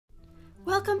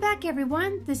Welcome back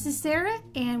everyone, this is Sarah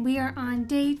and we are on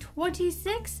day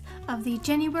 26 of the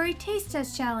January Taste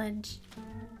Test Challenge.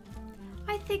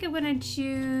 I think I'm going to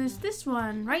choose this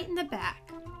one right in the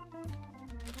back.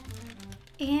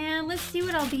 And let's see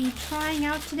what I'll be trying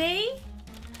out today.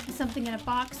 Something in a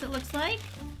box it looks like.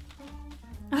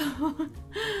 I'm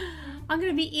going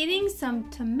to be eating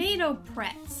some tomato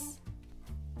pretz.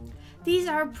 These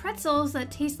are pretzels that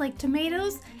taste like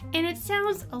tomatoes, and it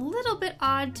sounds a little bit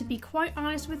odd to be quite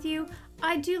honest with you.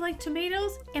 I do like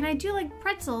tomatoes and I do like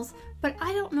pretzels, but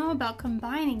I don't know about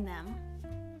combining them.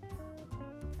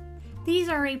 These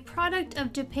are a product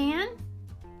of Japan,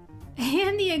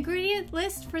 and the ingredient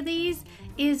list for these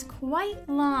is quite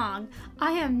long.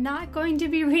 I am not going to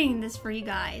be reading this for you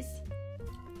guys.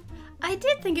 I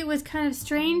did think it was kind of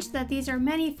strange that these are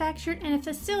manufactured in a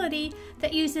facility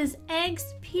that uses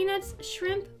eggs, peanuts,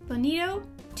 shrimp, bonito,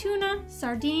 tuna,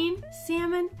 sardine,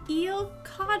 salmon, eel,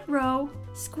 cod roe,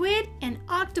 squid, and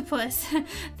octopus.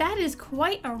 That is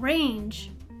quite a range.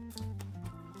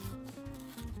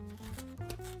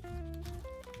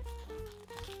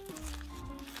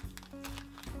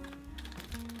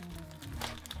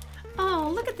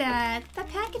 Oh, look at that. The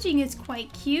packaging is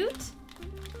quite cute.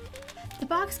 The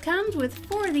box comes with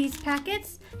 4 of these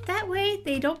packets. That way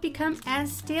they don't become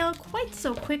as stale quite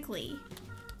so quickly.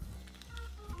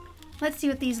 Let's see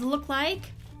what these look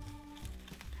like.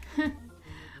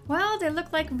 Well, they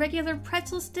look like regular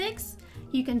pretzel sticks.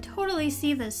 You can totally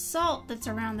see the salt that's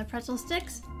around the pretzel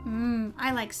sticks.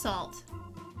 I like salt.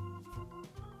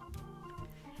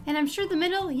 And I'm sure the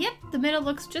middle, yep, the middle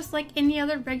looks just like any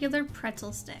other regular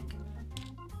pretzel stick.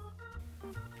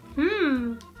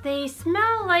 They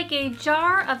smell like a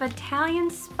jar of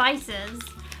Italian spices.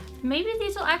 Maybe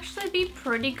these will actually be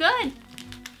pretty good.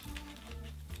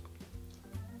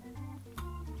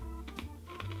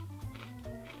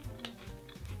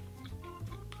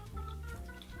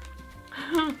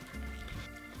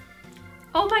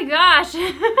 Oh my gosh!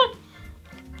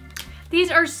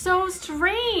 These are so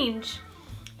strange.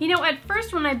 You know, at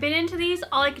first when I bit into these,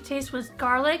 all I could taste was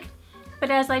garlic,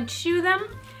 but as I chew them,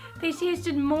 they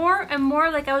tasted more and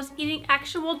more like I was eating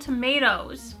actual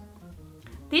tomatoes.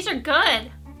 These are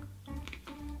good.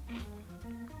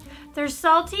 They're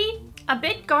salty, a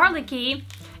bit garlicky,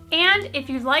 and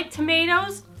if you like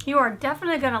tomatoes, you are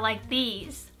definitely gonna like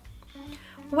these.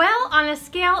 Well, on a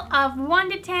scale of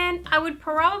 1 to 10, I would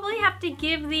probably have to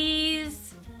give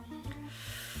these,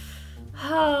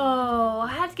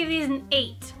 I have to give these an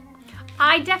 8.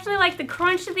 I definitely like the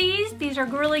crunch of these. These are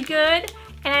really good.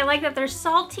 And I like that they're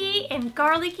salty and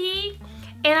garlicky,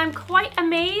 and I'm quite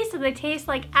amazed that they taste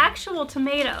like actual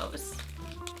tomatoes.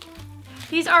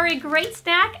 These are a great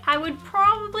snack. I would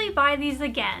probably buy these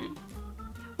again.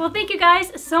 Well, thank you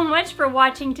guys so much for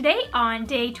watching today on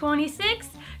day 26.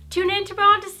 Tune in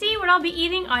tomorrow to see what I'll be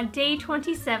eating on day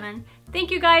 27.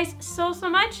 Thank you guys so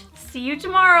much. See you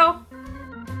tomorrow.